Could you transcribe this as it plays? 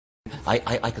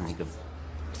I can think of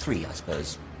three, I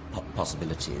suppose,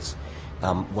 possibilities.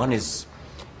 One is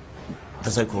the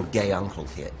so-called gay uncle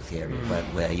theory,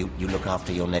 where you look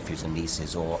after your nephews and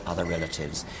nieces or other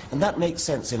relatives. And that makes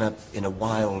sense in a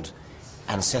wild,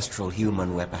 ancestral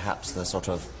human where perhaps the sort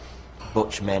of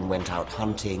butch men went out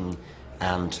hunting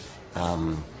and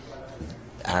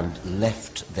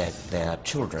left their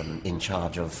children in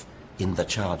the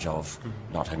charge of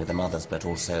not only the mothers but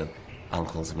also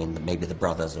uncles. I mean, maybe the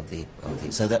brothers of the.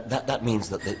 So that means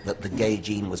that the gay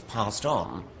gene was passed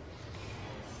on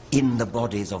in the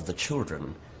bodies of the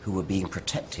children who were being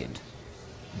protected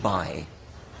by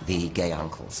the gay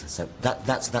uncles. So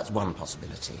that's one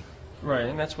possibility. Right,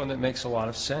 and that's one that makes a lot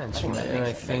of sense.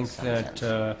 I think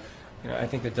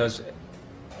that does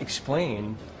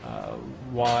explain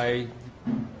why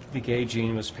the gay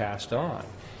gene was passed on.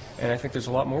 And I think there's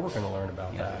a lot more we're going to learn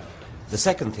about that. The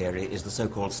second theory is the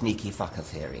so-called sneaky fucker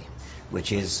theory,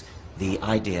 which is the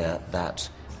idea that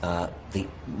the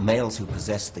males who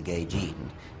possess the gay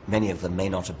gene, many of them may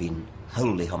not have been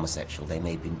wholly homosexual, they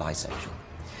may have been bisexual.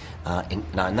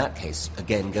 Now in that case,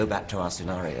 again, go back to our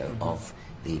scenario of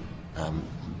the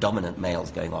dominant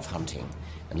males going off hunting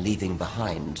and leaving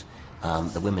behind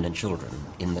the women and children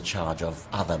in the charge of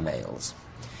other males.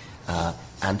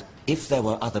 And if there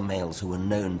were other males who were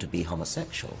known to be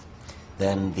homosexual,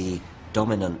 then the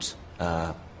dominant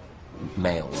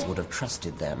males would have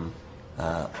trusted them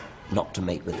not to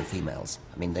mate with the females.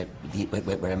 I mean,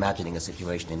 we're imagining a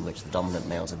situation in which the dominant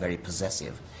males are very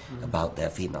possessive about their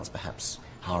females, perhaps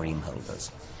harem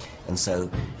holders. And so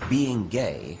being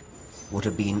gay would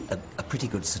have been a pretty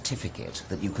good certificate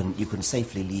that you can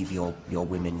safely leave your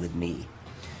women with me.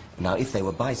 Now, if they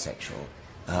were bisexual,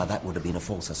 that would have been a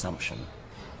false assumption.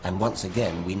 And once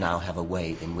again, we now have a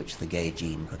way in which the gay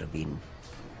gene could have been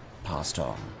passed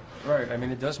on. Right. I mean,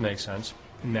 it does make sense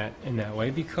in that way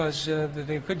because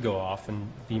they could go off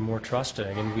and be more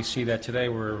trusting. And we see that today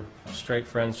where straight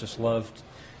friends just loved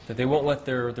that they won't let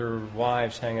their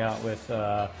wives hang out with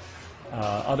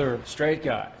other straight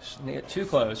guys. They get too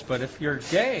close. But if you're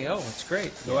gay, oh, it's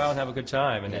great. Go out and have a good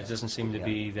time. And it doesn't seem to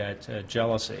be that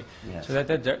jealousy. Yes. So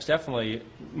that definitely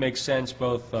makes sense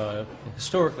both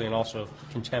historically and also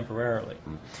contemporarily.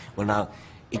 Well, now,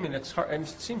 I mean, it's hard. It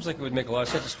seems like it would make a lot of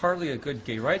sense. It's hardly a good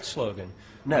gay rights slogan.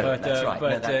 No, but, that's right.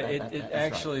 But no, it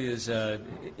actually is.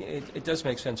 It does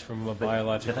make sense from a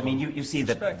biological. But I mean, you see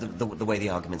that the way the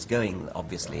argument's going,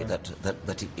 obviously, that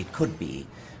it could be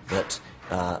that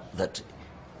that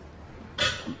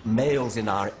males in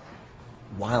our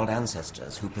wild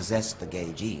ancestors who possessed the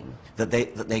gay gene, that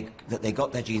they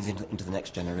got their genes into the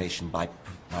next generation by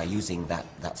using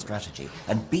that strategy.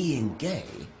 And being gay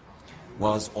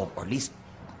was, or at least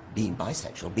being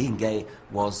bisexual, being gay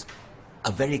was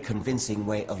a very convincing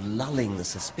way of lulling the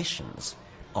suspicions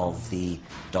of the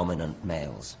dominant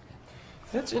males.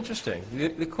 That's interesting.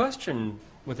 The question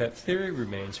with that theory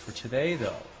remains for today,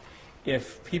 though.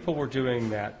 If people were doing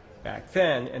that back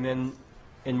then, and then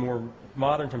in more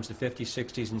modern terms, the 50s,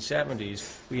 60s, and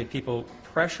 70s, we had people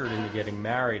pressured into getting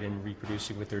married and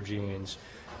reproducing with their genes.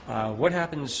 What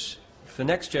happens for the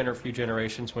next few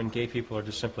generations when gay people are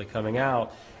just simply coming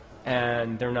out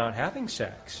and they're not having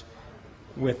sex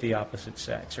with the opposite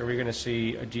sex? Are we going to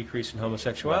see a decrease in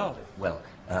homosexuality? Well,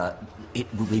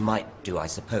 we might do, I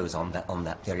suppose, on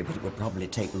that theory, but it would probably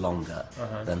take longer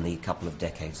than the couple of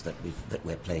decades that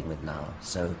we're playing with now.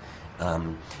 So,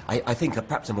 I think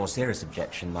perhaps a more serious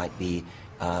objection might be,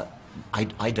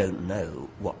 I don't know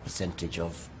what percentage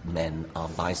of men are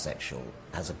bisexual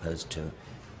as opposed to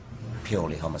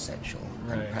purely homosexual.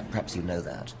 Right. Perhaps you know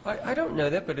that. I don't know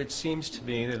that, but it seems to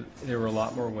me that there were a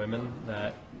lot more women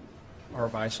that are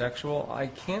bisexual. I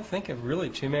can't think of really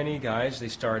too many guys. They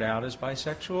start out as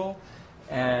bisexual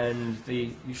and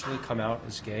they usually come out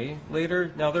as gay later.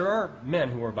 Now there are men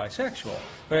who are bisexual,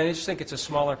 but I just think it's a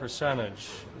smaller percentage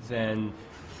than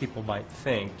people might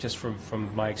think, just from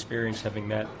my experience having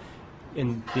met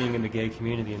in being in the gay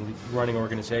community and running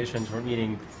organizations or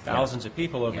meeting thousands of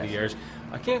people over the years.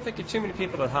 I can't think of too many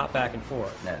people that hop back and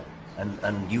forth. No.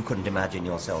 And you couldn't imagine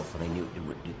yourself. I mean,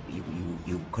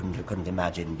 you couldn't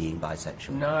imagine being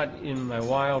bisexual. Not in my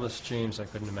wildest dreams. I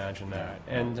couldn't imagine that.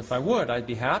 And if I would, I'd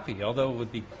be happy. Although it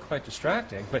would be quite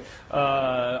distracting. But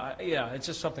yeah, it's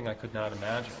just something I could not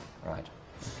imagine. Right.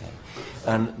 Okay.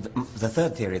 And the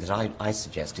third theory that I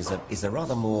suggest is a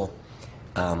rather more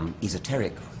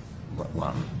esoteric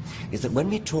one. Is that when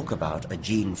we talk about a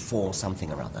gene for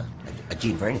something or other, a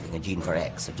gene for anything, a gene for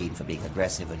X, a gene for being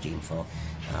aggressive, a gene for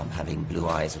having blue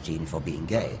eyes, a gene for being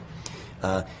gay,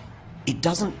 it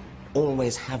doesn't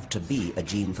always have to be a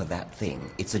gene for that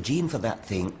thing. It's a gene for that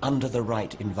thing under the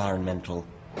right environmental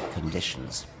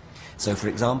conditions. So, for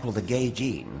example, the gay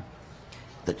gene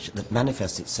that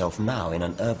manifests itself now in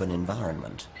an urban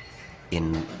environment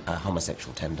in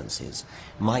homosexual tendencies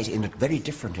might, in a very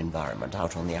different environment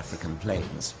out on the African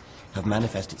plains, have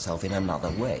manifested itself in another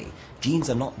way. Genes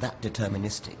are not that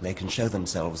deterministic. They can show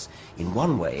themselves in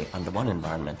one way under one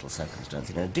environmental circumstance,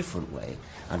 in a different way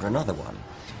under another one.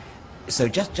 So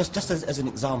just as an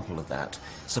example of that,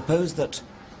 suppose that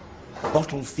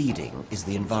bottle feeding is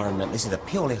the environment, this is a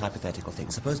purely hypothetical thing,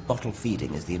 suppose bottle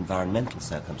feeding is the environmental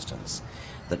circumstance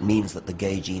that means that the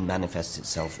gay gene manifests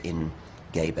itself in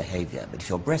gay behavior. But if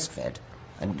you're breastfed,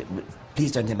 and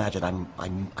please don't imagine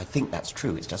I think that's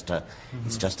true, it's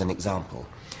just an example.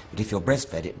 But if you're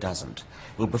breastfed, it doesn't.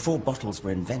 Well, before bottles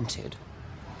were invented,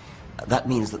 that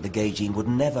means that the gay gene would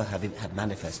never have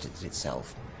manifested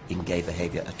itself in gay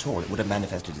behavior at all. It would have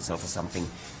manifested itself as something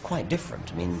quite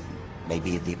different. I mean,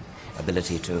 maybe the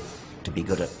ability to be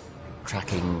good at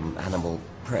tracking animal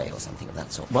prey or something of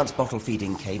that sort. Once bottle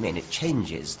feeding came in, it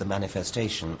changes the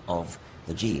manifestation of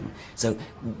the gene. So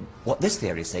what this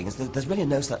theory is saying is that there's really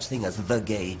no such thing as the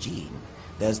gay gene.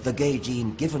 There's the gay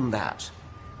gene given that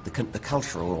the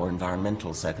cultural or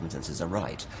environmental circumstances are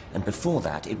right, and before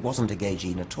that it wasn't a gay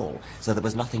gene at all, so there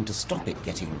was nothing to stop it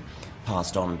getting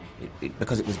passed on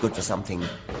because it was good for something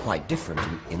quite different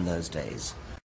in those days.